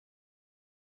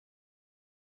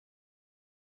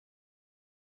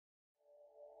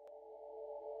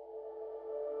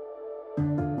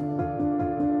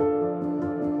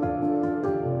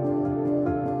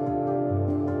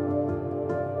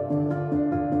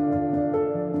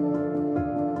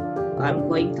I'm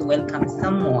going to welcome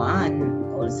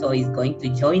someone also is going to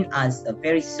join us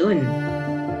very soon.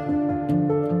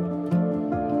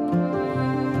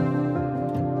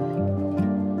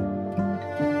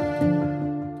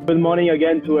 Good morning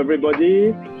again to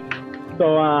everybody.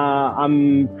 So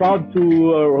I'm proud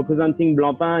to representing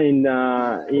Blancpain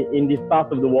in this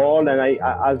part of the world, and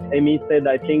as Amy said,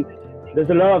 I think there's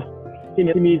a lot of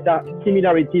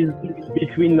similarities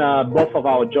between both of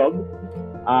our jobs,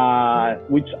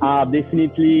 which are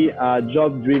definitely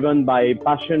jobs driven by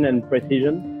passion and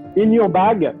precision. In your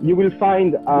bag, you will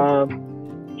find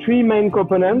three main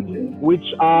components,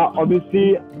 which are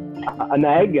obviously an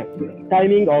egg,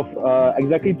 timing of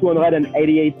exactly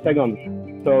 288 seconds.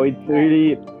 So it's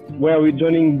really where we're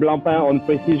joining Blancpain on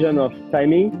precision of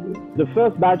timing. The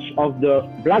first batch of the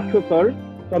black truffle,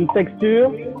 some texture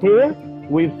here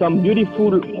with some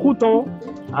beautiful crouton.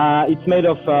 It's made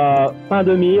of pain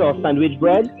de mie or sandwich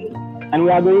bread, and we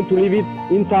are going to leave it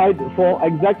inside for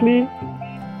exactly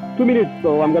 2 minutes.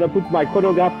 So I'm going to put my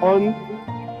chronograph on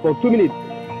for 2 minutes.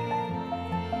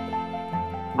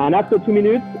 And after 2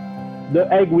 minutes, the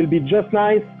egg will be just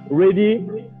nice, ready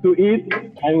to eat,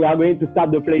 and we are going to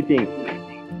start the plating.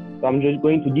 So I'm just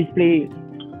going to display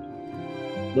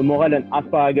the morel and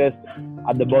asparagus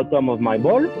at the bottom of my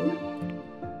bowl.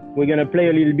 We're going to play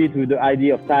a little bit with the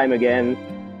idea of time again.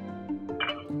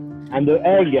 And the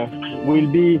egg will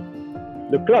be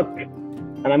the clock.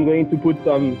 And I'm going to put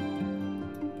some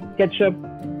ketchup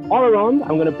all around.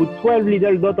 I'm going to put 12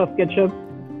 little dots of ketchup,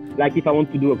 like if I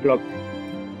want to do a clock.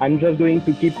 I'm just going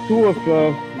to keep two of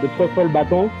the truffle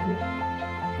batons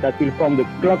that will form the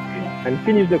clock and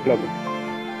finish the clock.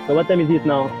 So what time is it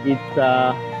now? It's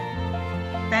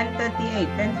 10:38,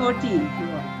 10:40 if you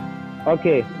want.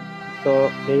 Okay, so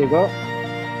there you go.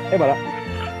 Et voilà.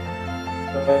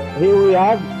 Here we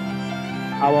have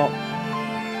our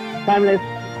timeless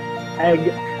egg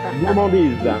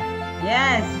gourmandise.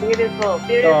 Yes, Beautiful,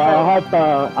 beautiful. So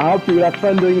I hope you will have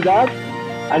fun doing that.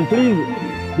 And please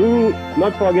do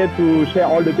not forget to share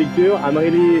all the pictures. I'm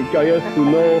really curious to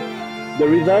know the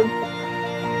results.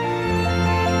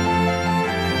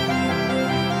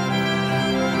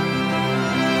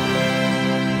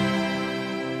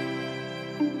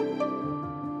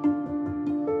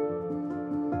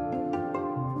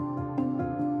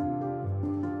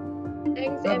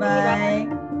 Thanks, bye-bye.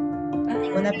 Emily.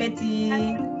 Bon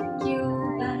appétit.